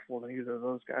impactful than either of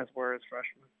those guys were as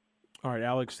freshmen. All right,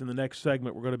 Alex, in the next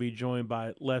segment, we're going to be joined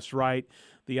by Les Wright,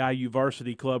 the IU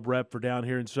Varsity Club rep for down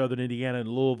here in Southern Indiana and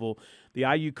Louisville.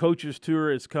 The IU Coaches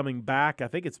Tour is coming back. I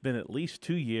think it's been at least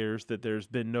 2 years that there's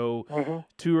been no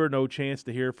tour, no chance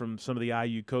to hear from some of the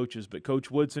IU coaches. But Coach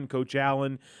Woodson, Coach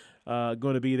Allen,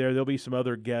 going to be there. There'll be some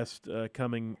other guests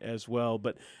coming as well.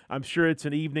 But I'm sure it's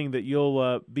an evening that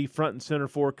you'll be front and center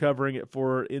for, covering it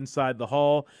for Inside the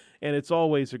Hall. And it's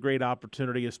always a great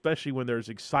opportunity, especially when there's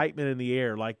excitement in the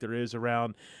air like there is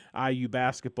around IU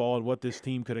basketball and what this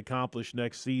team could accomplish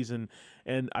next season.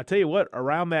 And I tell you what,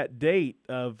 around that date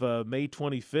of May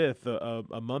 25th,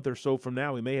 a month or so from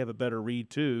now, we may have a better read,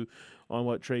 too, on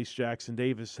what Trace Jackson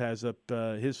Davis has up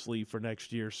his sleeve for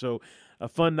next year. So a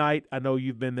fun night. I know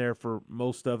you've been there for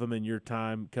most of them in your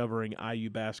time covering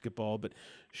IU basketball, but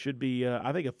should be,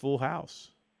 I think, a full house.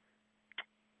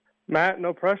 Matt,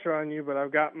 no pressure on you, but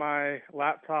I've got my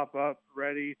laptop up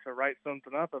ready to write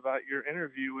something up about your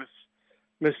interview with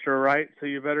Mr. Wright, so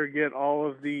you better get all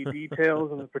of the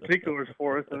details and the particulars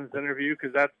for us in this interview,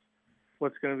 because that's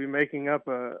what's going to be making up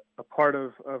a part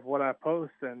of what I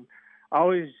post. And I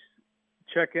always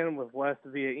check in with Les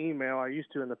via email. I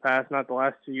used to in the past, not the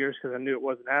last 2 years, because I knew it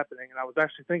wasn't happening. And I was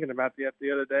actually thinking about that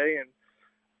the other day, and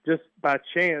just by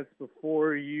chance,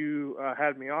 before you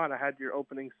had me on, I had your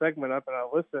opening segment up, and I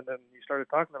listened, and you started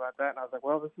talking about that, and I was like,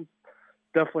 well, this is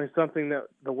definitely something that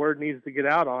the word needs to get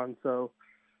out on. So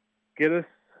get us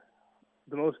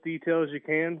the most details you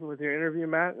can with your interview,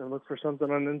 Matt, and look for something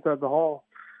on Inside the Hall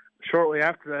shortly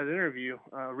after that interview,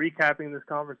 recapping this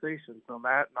conversation. So,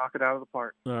 Matt, knock it out of the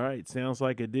park. All right, sounds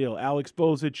like a deal. Alex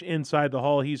Bozich inside the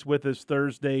hall. He's with us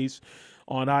Thursdays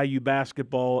on IU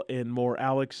basketball and more.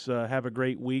 Alex, have a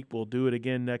great week. We'll do it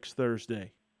again next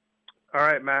Thursday. All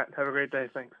right, Matt. Have a great day.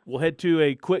 Thanks. We'll head to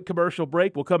a quick commercial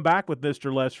break. We'll come back with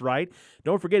Mr. Les Wright.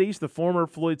 Don't forget, he's the former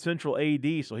Floyd Central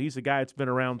AD, so he's the guy that's been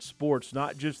around sports,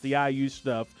 not just the IU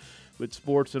stuff, but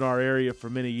sports in our area for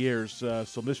many years. So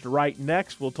Mr. Wright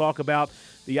next. We'll talk about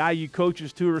the IU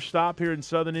Coaches Tour stop here in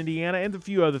Southern Indiana and a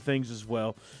few other things as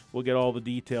well. We'll get all the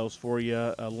details for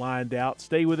you lined out.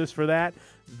 Stay with us for that.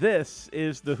 This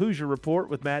is the Hoosier Report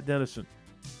with Matt Dennison.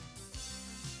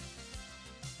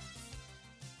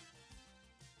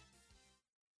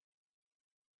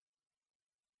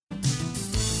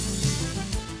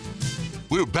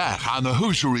 We're back on the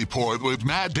Hoosier Report with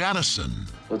Matt Dennison.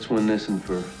 Let's win this one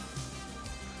for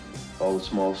all the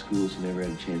small schools who never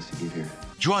had a chance to get here.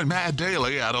 Join Matt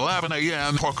daily at 11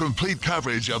 a.m. for complete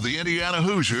coverage of the Indiana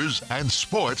Hoosiers and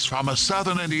sports from a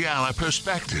Southern Indiana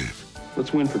perspective.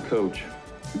 Let's win for Coach,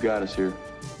 who got us here.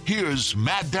 Here's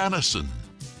Matt Dennison.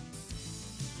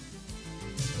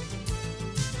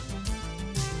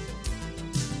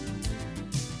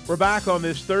 We're back on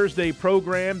this Thursday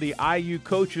program. The IU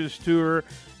Coaches Tour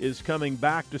is coming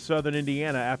back to Southern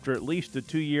Indiana after at least a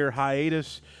 2-year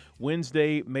hiatus.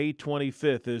 Wednesday, May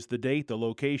 25th is the date, the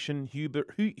location,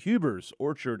 Huber's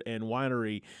Orchard and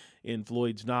Winery in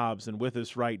Floyd's Knobs. And with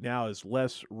us right now is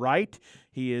Les Wright.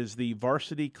 He is the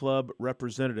varsity club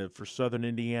representative for Southern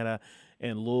Indiana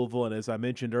and Louisville. And as I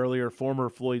mentioned earlier, former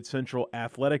Floyd Central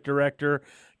athletic director.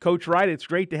 Coach Wright, it's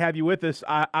great to have you with us.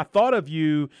 I thought of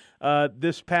you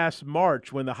this past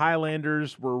March when the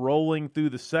Highlanders were rolling through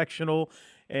the sectional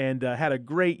and had a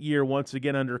great year once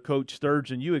again under Coach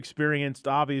Sturgeon. You experienced,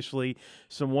 obviously,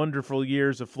 some wonderful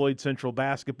years of Floyd Central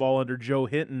basketball under Joe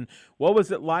Hinton. What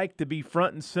was it like to be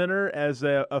front and center as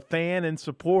a fan and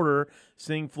supporter,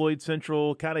 seeing Floyd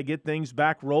Central kind of get things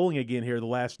back rolling again here the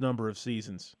last number of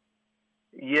seasons?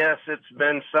 Yes, it's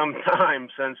been some time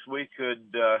since we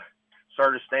could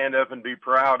start to stand up and be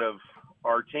proud of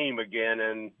our team again.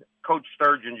 And Coach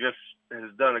Sturgeon just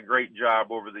has done a great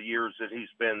job over the years that he's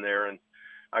been there. And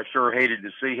I sure hated to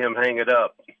see him hang it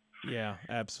up. Yeah,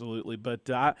 absolutely. But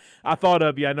I thought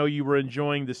of you. I know you were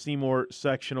enjoying the Seymour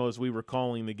sectional as we were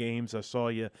calling the games. I saw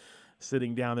you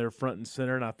sitting down there front and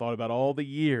center, and I thought about all the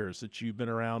years that you've been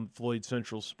around Floyd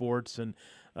Central sports and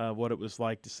what it was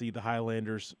like to see the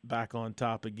Highlanders back on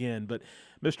top again. But,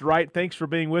 Mr. Wright, thanks for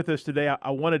being with us today.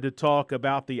 I wanted to talk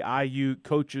about the IU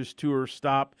Coaches Tour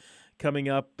stop coming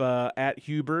up at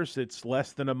Huber's. It's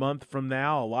less than a month from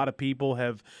now. A lot of people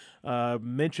have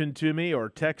mentioned to me or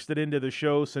texted into the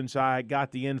show since I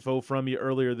got the info from you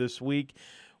earlier this week,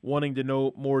 wanting to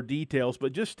know more details.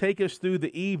 But just take us through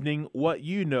the evening, what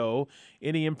you know,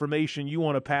 any information you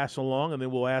want to pass along, and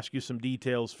then we'll ask you some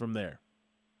details from there.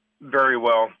 Very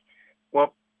well.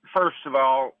 Well, first of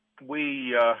all,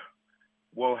 we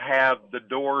will have the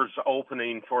doors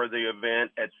opening for the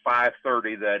event at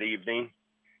 5:30 that evening,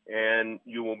 and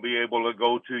you will be able to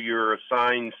go to your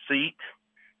assigned seat,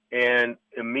 and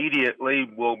immediately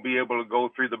we'll be able to go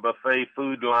through the buffet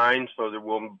food line, so there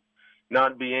will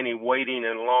not be any waiting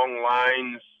in long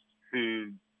lines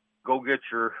to go get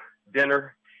your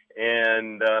dinner,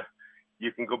 and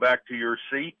you can go back to your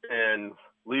seat and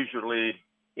leisurely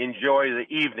enjoy the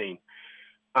evening.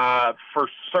 For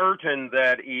certain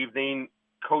that evening,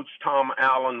 Coach Tom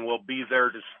Allen will be there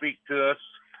to speak to us,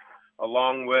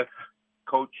 along with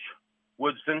Coach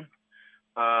Woodson.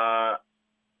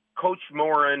 Coach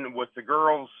Morin with the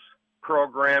girls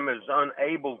program is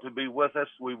unable to be with us.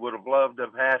 We would have loved to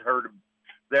have had her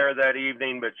there that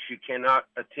evening, but she cannot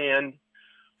attend.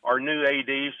 Our new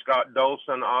AD, Scott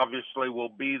Dolson, obviously will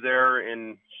be there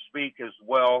and speak as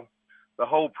well. The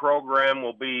whole program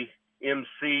will be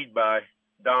emceed by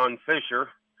Don Fisher,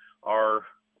 our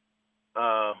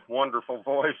wonderful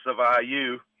voice of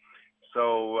IU.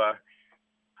 So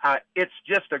it's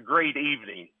just a great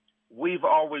evening. We've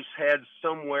always had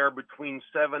somewhere between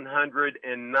 700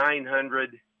 and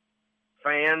 900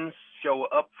 fans show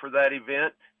up for that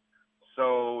event.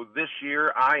 So this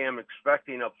year I am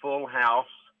expecting a full house.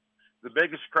 The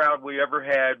biggest crowd we ever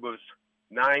had was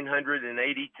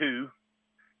 982.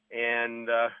 And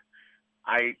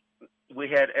we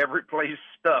had every place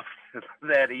stuffed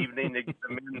that evening to get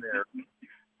them in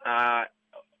there.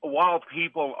 While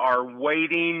people are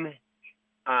waiting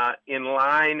in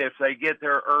line, if they get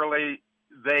there early,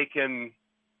 they can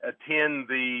attend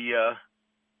the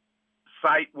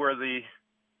site where the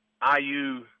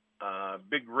IU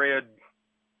Big Red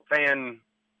fan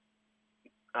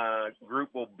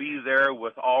group will be there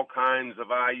with all kinds of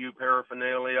IU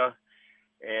paraphernalia.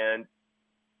 And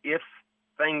if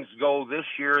things go this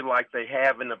year like they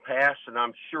have in the past, and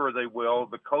I'm sure they will,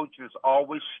 the coaches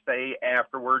always stay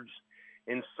afterwards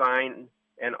and sign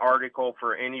an article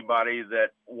for anybody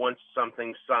that wants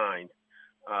something signed.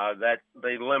 That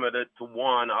they limit it to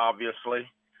one, obviously,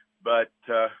 but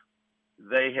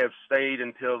they have stayed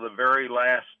until the very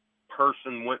last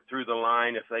person went through the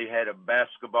line. If they had a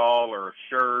basketball or a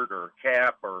shirt or a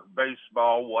cap or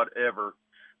baseball, whatever,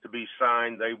 to be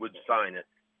signed, they would sign it.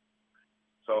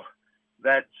 So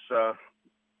that's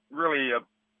really a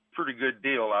pretty good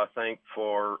deal, I think,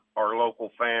 for our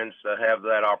local fans to have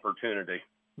that opportunity.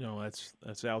 No, that's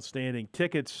outstanding.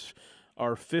 Tickets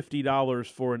are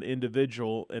 $50 for an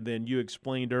individual, and then you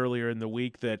explained earlier in the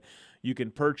week that you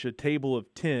can purchase a table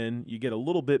of 10. You get a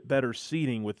little bit better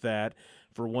seating with that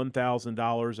for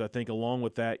 $1,000. I think along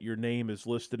with that, your name is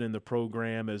listed in the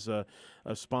program as a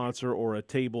sponsor or a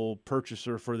table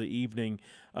purchaser for the evening.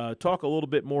 Talk a little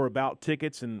bit more about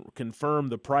tickets and confirm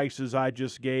the prices I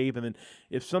just gave. And then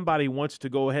if somebody wants to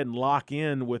go ahead and lock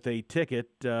in with a ticket,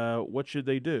 what should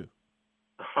they do?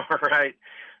 All right.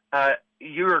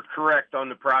 You are correct on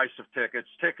the price of tickets.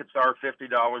 Tickets are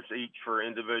 $50 each for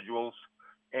individuals.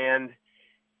 And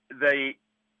the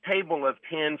table of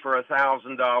 10 for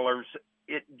 $1,000,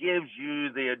 it gives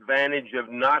you the advantage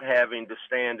of not having to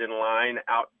stand in line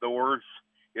outdoors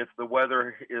if the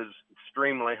weather is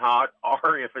extremely hot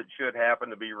or if it should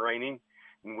happen to be raining,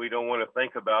 and we don't want to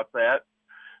think about that.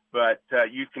 But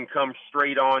you can come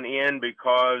straight on in,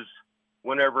 because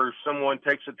whenever someone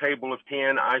takes a table of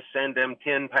 10, I send them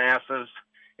 10 passes,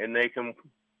 and they can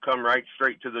come right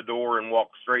straight to the door and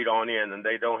walk straight on in, and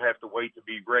they don't have to wait to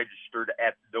be registered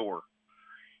at the door.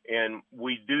 And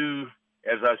we do,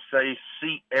 as I say,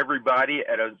 seat everybody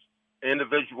at an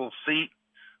individual seat.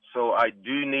 So I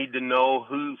do need to know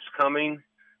who's coming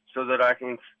so that I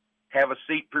can have a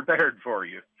seat prepared for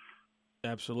you.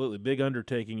 Absolutely. Big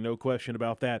undertaking, no question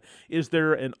about that. Is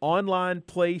there an online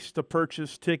place to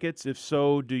purchase tickets? If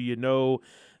so, do you know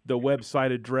the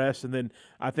website address? And then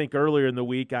I think earlier in the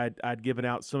week I'd given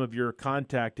out some of your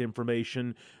contact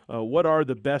information. What are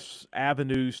the best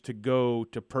avenues to go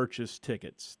to purchase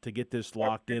tickets, to get this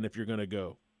locked in if you're going to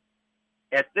go?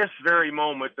 At this very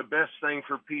moment, the best thing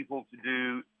for people to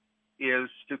do is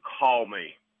to call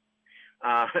me.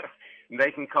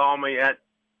 They can call me at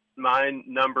my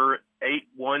number,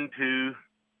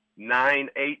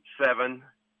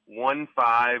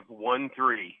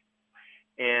 812-987-1513.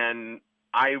 And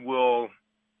I will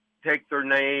take their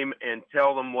name and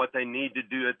tell them what they need to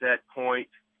do at that point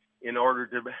in order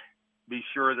to be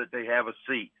sure that they have a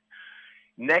seat.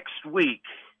 Next week,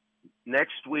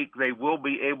 they will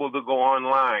be able to go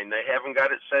online. They haven't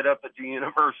got it set up at the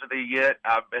university yet.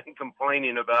 I've been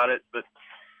complaining about it, but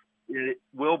it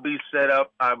will be set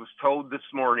up, I was told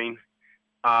this morning,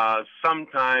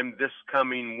 sometime this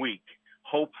coming week,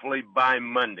 hopefully by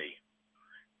Monday.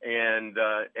 And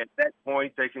at that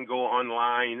point, they can go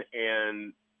online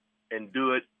and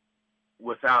do it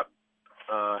without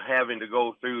having to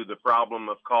go through the problem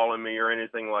of calling me or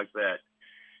anything like that.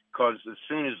 Because as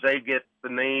soon as they get the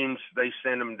names, they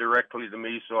send them directly to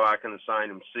me so I can assign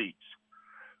them seats.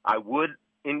 I would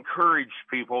encourage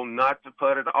people not to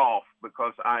put it off,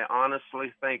 because I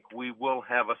honestly think we will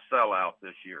have a sellout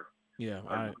this year. Yeah,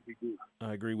 I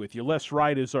agree with you. Les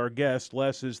Wright is our guest.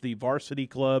 Les is the varsity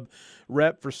club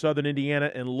rep for Southern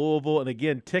Indiana and Louisville. And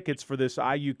again, tickets for this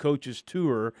IU Coaches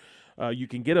Tour, you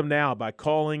can get them now by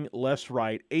calling Les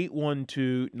Wright,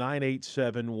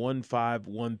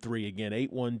 812-987-1513. Again,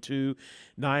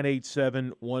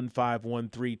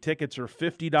 812-987-1513. Tickets are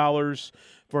 $50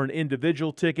 for an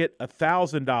individual ticket,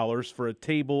 $1,000 for a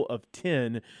table of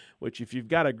 10, which if you've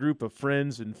got a group of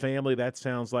friends and family, that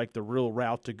sounds like the real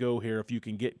route to go here if you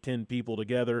can get 10 people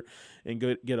together and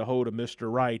get a hold of Mr.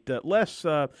 Wright. Les,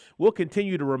 we'll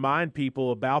continue to remind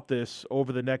people about this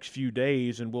over the next few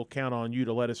days, and we'll count on you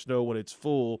to let us know when it's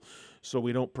full so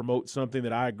we don't promote something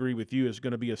that I agree with you is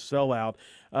going to be a sellout.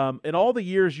 In all the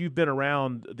years you've been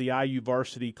around the IU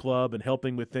Varsity Club and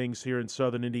helping with things here in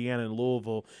Southern Indiana and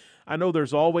Louisville, I know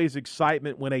there's always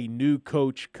excitement when a new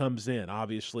coach comes in,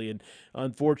 obviously, and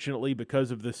unfortunately,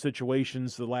 because of the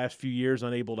situations the last few years,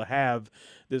 unable to have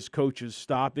this coach's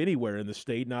stop anywhere in the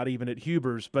state, not even at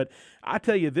Huber's. But I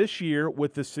tell you, this year,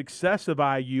 with the success of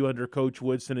IU under Coach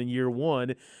Woodson in year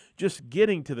one, just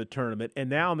getting to the tournament, and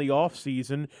now in the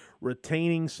offseason,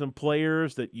 retaining some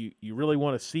players that you really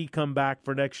want to see come back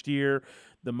for next year,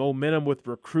 the momentum with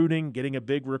recruiting, getting a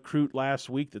big recruit last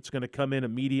week that's going to come in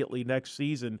immediately next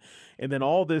season, and then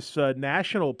all this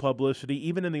national publicity,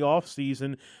 even in the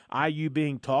offseason, IU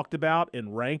being talked about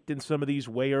and ranked in some of these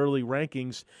way early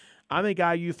rankings. I think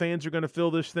IU fans are going to fill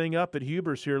this thing up at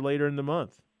Huber's here later in the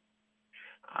month.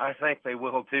 I think they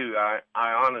will too. I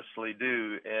honestly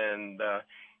do, and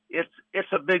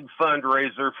it's a big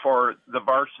fundraiser for the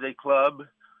varsity club.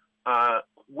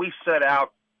 We set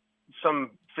out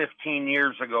some 15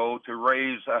 years ago to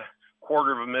raise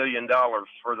 $250,000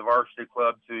 for the varsity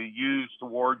club to use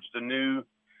towards the new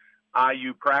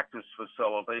IU practice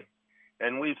facility,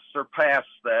 and we've surpassed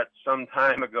that some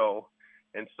time ago,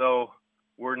 and so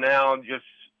we're now just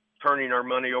turning our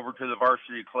money over to the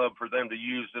varsity club for them to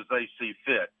use as they see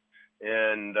fit.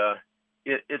 And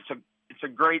it's a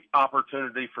great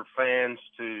opportunity for fans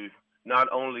to not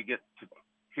only get to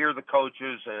hear the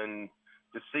coaches and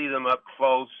to see them up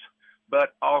close,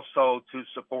 but also to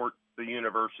support the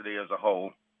university as a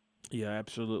whole. Yeah,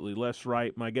 absolutely. Les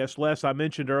Wright, my guest. Les, I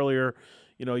mentioned earlier,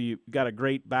 you've got a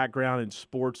great background in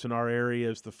sports in our area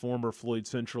as the former Floyd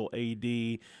Central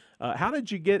AD. How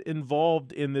did you get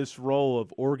involved in this role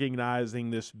of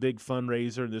organizing this big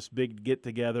fundraiser and this big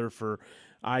get-together for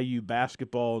IU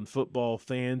basketball and football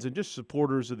fans and just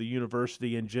supporters of the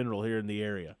university in general here in the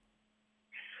area?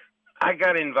 I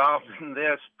got involved in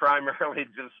this primarily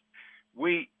just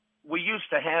we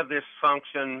used to have this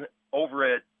function over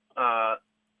at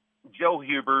Joe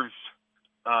Huber's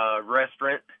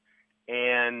restaurant,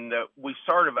 and we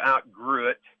sort of outgrew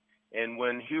it. And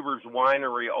when Huber's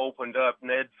Winery opened up,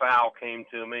 Ned Fowle came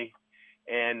to me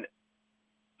and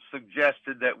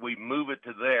suggested that we move it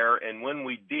to there. And when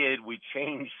we did, we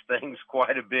changed things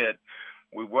quite a bit.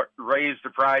 We raised the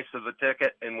price of the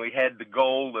ticket, and we had the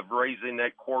goal of raising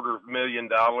that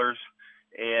 $250,000.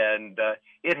 And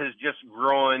it has just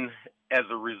grown as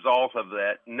a result of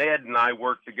that. Ned and I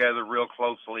work together real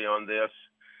closely on this.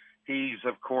 He's,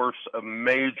 of course, a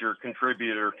major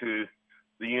contributor to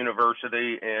the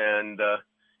university, and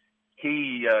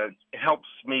he helps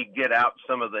me get out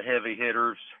some of the heavy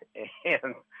hitters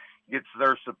and gets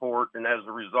their support, and as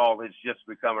a result, it's just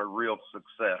become a real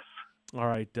success. All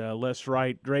right, Les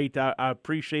Wright, great. I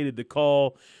appreciated the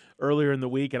call earlier in the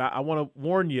week, and I want to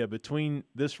warn you, between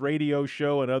this radio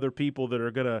show and other people that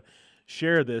are going to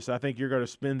share this, I think you're going to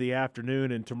spend the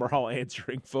afternoon and tomorrow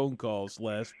answering phone calls,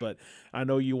 Les, but I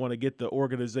know you want to get the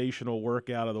organizational work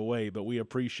out of the way, but we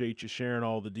appreciate you sharing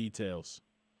all the details.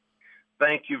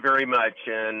 Thank you very much,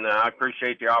 and I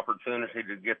appreciate the opportunity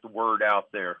to get the word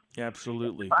out there.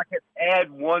 Absolutely. If I could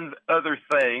add one other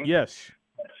thing. Yes.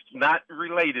 That's not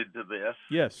related to this.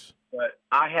 Yes. But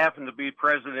I happen to be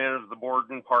president of the Board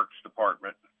and Parks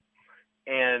Department,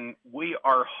 and we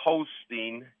are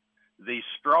hosting the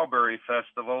Strawberry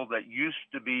Festival that used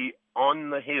to be on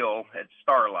the hill at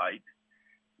Starlight.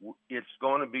 It's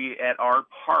going to be at our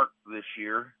park this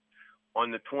year on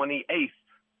the 28th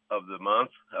of the month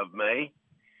of May.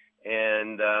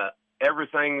 And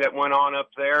everything that went on up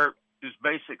there is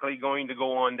basically going to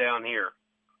go on down here.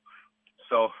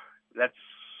 So that's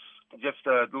just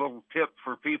a little tip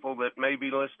for people that may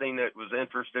be listening that was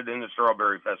interested in the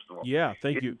Strawberry Festival. Yeah,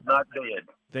 thank you. It's not dead.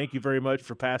 Thank you very much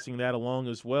for passing that along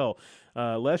as well.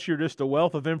 Les, you're just a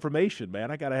wealth of information, man.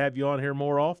 I got to have you on here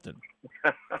more often.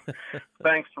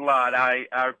 Thanks a lot. I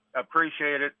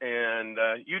appreciate it, and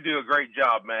you do a great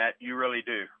job, Matt. You really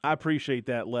do. I appreciate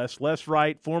that, Les. Les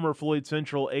Wright, former Floyd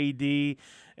Central AD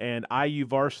and IU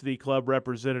Varsity Club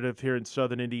representative here in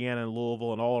Southern Indiana and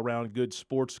Louisville, an all-around good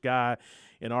sports guy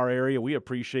in our area. We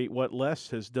appreciate what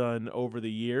Les has done over the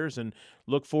years and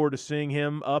look forward to seeing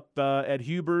him up at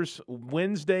Huber's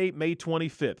Wednesday, May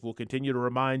 25th. We'll continue to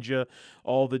remind you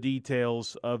all the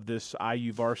details of this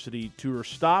IU Varsity Tour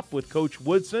stop with Coach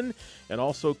Woodson and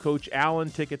also Coach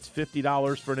Allen. Tickets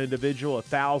 $50 for an individual,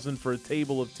 $1,000 for a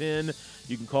table of 10.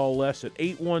 You can call Les at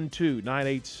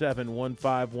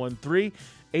 812-987-1513,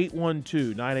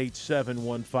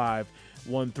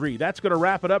 812-987-1513. That's going to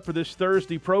wrap it up for this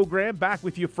Thursday program. Back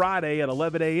with you Friday at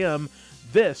 11 a.m.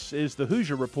 This is the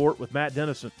Hoosier Report with Matt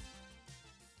Dennison.